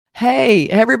Hey,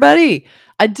 everybody.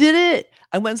 I did it.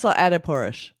 I went and saw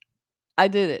Adipurush. I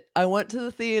did it. I went to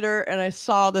the theater and I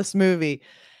saw this movie.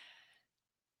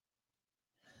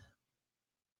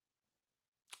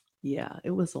 Yeah, it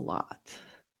was a lot.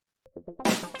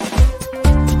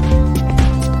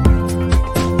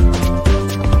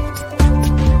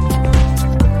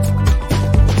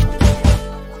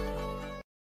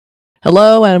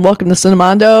 Hello and welcome to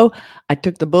Cinemondo. I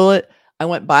took the bullet. I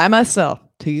went by myself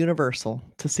to Universal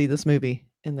to see this movie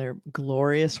in their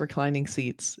glorious reclining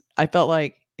seats. I felt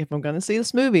like if I'm going to see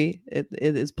this movie, it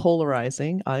is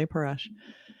polarizing, Adipurush,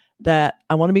 that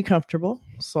I want to be comfortable.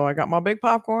 So I got my big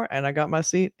popcorn and I got my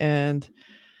seat. And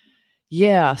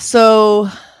yeah, so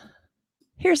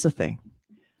here's the thing.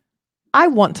 I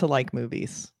want to like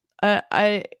movies.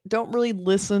 I don't really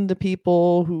listen to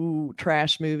people who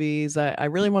trash movies. I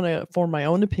really want to form my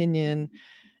own opinion.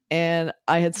 And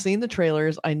I had seen the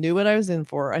trailers. I knew what I was in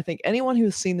for. I think anyone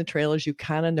who's seen the trailers, you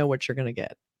kind of know what you're going to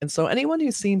get. And so anyone who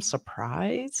seems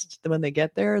surprised when they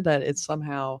get there that it's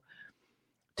somehow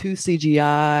too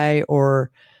CGI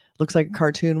or looks like a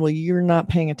cartoon, well, you're not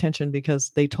paying attention because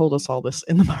they told us all this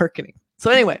in the marketing.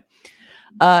 So anyway,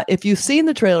 if you've seen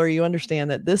the trailer, you understand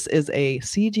that this is a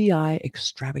CGI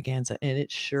extravaganza, and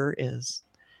it sure is.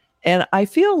 And I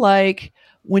feel like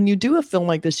when you do a film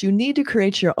like this, you need to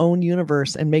create your own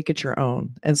universe and make it your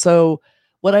own. And so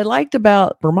what I liked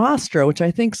about Brahmastra, which I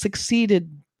think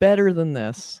succeeded better than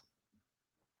this,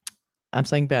 I'm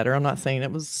saying better, I'm not saying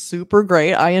it was super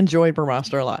great. I enjoyed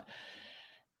Brahmastra a lot.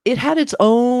 It had its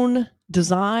own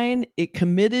design. It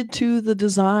committed to the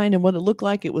design and what it looked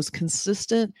like. It was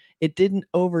consistent. It didn't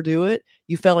overdo it.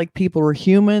 You felt like people were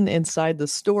human inside the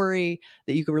story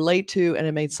that you could relate to, and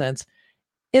it made sense.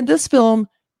 In this film,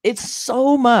 it's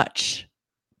so much.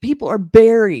 People are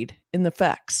buried in the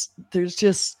effects. There's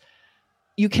just,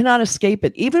 you cannot escape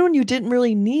it. Even when you didn't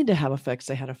really need to have effects,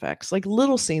 they had effects. Like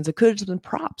little scenes, it could have just been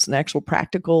props and actual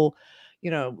practical,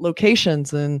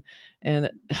 locations and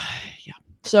yeah.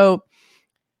 So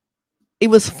it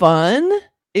was fun.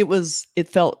 It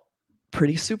felt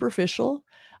pretty superficial.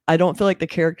 I don't feel like the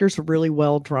characters were really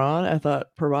well drawn. I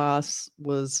thought Prabhas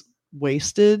was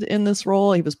wasted in this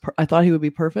role. I thought he would be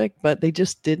perfect, but they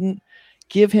just didn't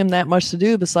give him that much to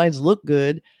do besides look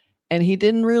good, and he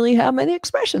didn't really have many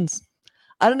expressions.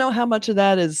 I don't know how much of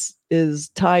that is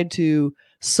tied to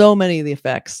so many of the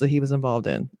effects that he was involved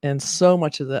in, and so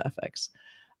much of the effects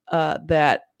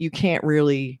that you can't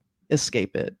really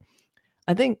escape it.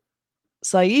 I think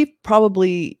Saif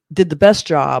probably did the best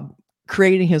job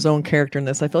creating his own character in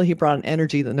this. I feel like he brought an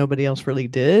energy that nobody else really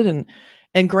did.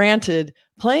 And granted,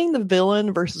 playing the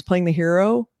villain versus playing the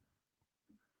hero,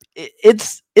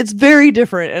 it's very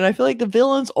different. And I feel like the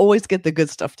villains always get the good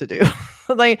stuff to do.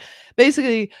 Like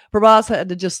basically, Prabhas had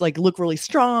to just like look really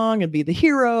strong and be the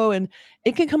hero, and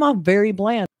it can come off very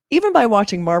bland. Even by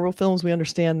watching Marvel films, we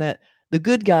understand that the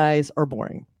good guys are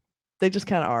boring. They just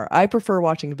kind of are. I prefer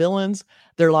watching villains.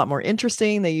 They're a lot more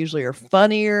interesting. They usually are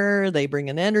funnier. They bring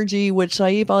an energy, which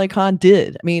Saif Ali Khan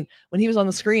did. I mean, when he was on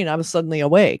the screen, I was suddenly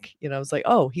awake. I was like,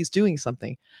 oh, he's doing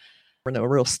something. There were no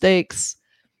real stakes.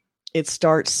 It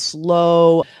starts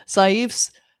slow.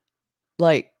 Saif's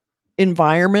like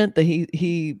environment that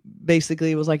he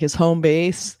basically was like his home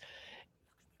base,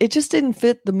 it just didn't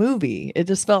fit the movie. It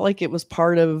just felt like it was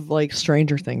part of like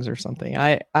Stranger Things or something.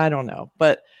 I don't know,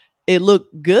 but it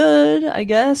looked good, I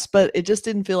guess, but it just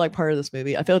didn't feel like part of this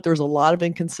movie. I felt there was a lot of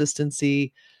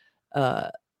inconsistency.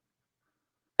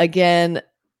 Again,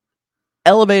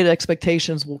 elevated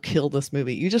expectations will kill this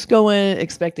movie. You just go in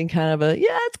expecting kind of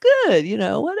it's good,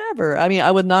 whatever. I mean,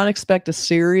 I would not expect a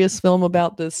serious film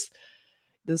about this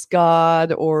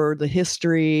god or the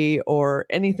history or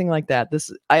anything like that.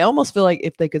 I almost feel like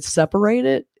if they could separate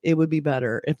it, it would be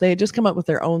better. If they had just come up with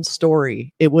their own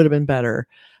story, it would have been better.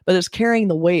 But it's carrying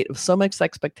the weight of so much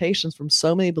expectations from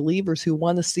so many believers who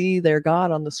want to see their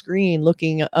god on the screen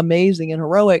looking amazing and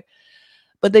heroic,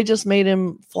 but they just made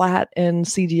him flat and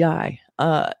CGI,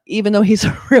 even though he's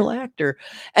a real actor.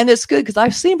 And it's good because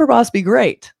I've seen Prabhas be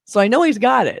great, so I know he's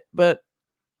got it, but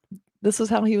this is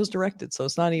how he was directed, so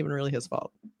it's not even really his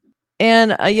fault.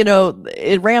 And,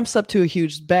 it ramps up to a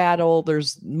huge battle.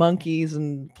 There's monkeys,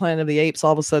 and Planet of the Apes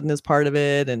all of a sudden is part of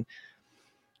it. And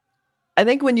I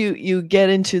think when you get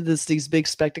into these big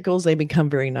spectacles, they become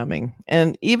very numbing.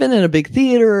 And even in a big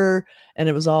theater, and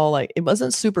it was all like, it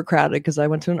wasn't super crowded because I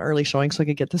went to an early showing so I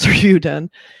could get this review done.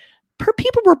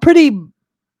 People were pretty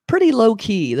low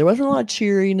key. There wasn't a lot of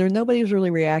cheering. Nobody was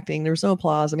really reacting. There was no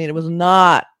applause. I mean, it was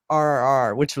not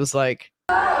RRR, which was like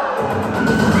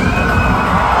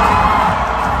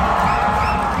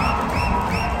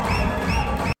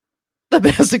the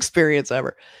best experience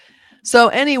ever. So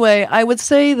anyway, I would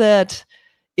say that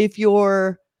if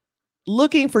you're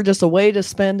looking for just a way to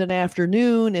spend an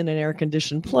afternoon in an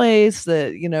air-conditioned place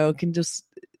that, can just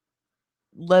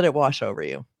let it wash over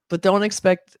you. But don't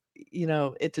expect,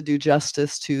 it to do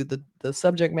justice to the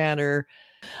subject matter.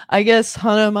 I guess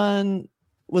Hanuman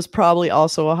was probably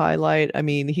also a highlight. I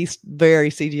mean, he's very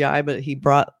CGI, but he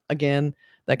brought, again,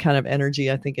 that kind of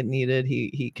energy I think it needed.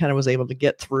 He kind of was able to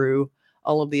get through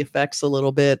all of the effects a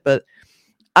little bit, but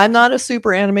I'm not a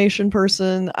super animation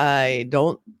person. I'm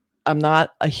not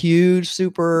a huge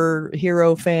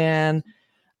superhero fan.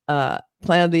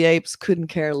 Planet of the Apes couldn't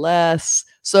care less.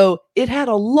 So it had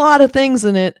a lot of things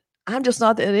in it I'm just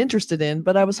not that interested in,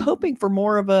 but I was hoping for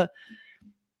more of a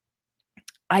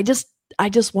I just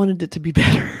wanted it to be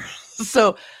better.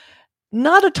 So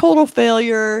not a total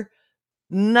failure,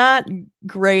 not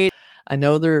great. I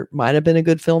know there might have been a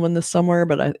good film in this somewhere,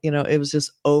 but it was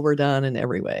just overdone in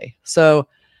every way. So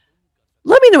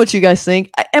let me know what you guys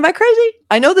think. Am I crazy?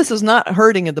 I know this is not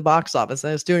hurting at the box office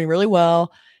and it's doing really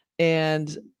well.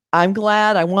 And I'm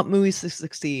glad. I want movies to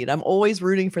succeed. I'm always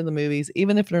rooting for the movies,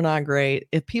 even if they're not great.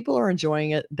 If people are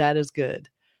enjoying it, that is good.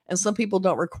 And some people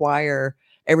don't require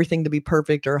everything to be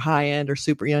perfect or high end or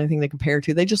super, anything to compare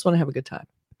to. They just want to have a good time.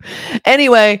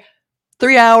 Anyway,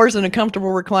 3 hours in a comfortable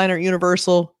recliner at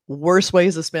Universal, worst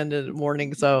ways to spend a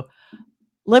morning. So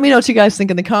let me know what you guys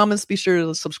think in the comments. Be sure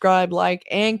to subscribe, like,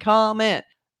 and comment.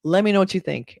 Let me know what you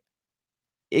think.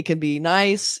 It can be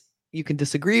nice. You can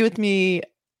disagree with me.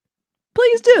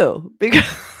 Please do, because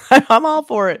I'm all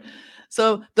for it.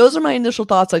 So those are my initial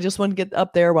thoughts. I just wanted to get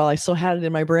up there while I still had it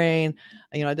in my brain.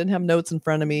 I didn't have notes in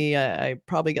front of me. I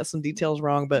probably got some details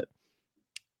wrong, but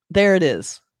there it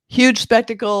is. Huge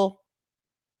spectacle.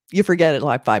 You forget it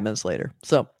like 5 minutes later.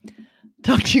 So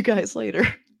talk to you guys later.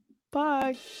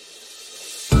 Bye.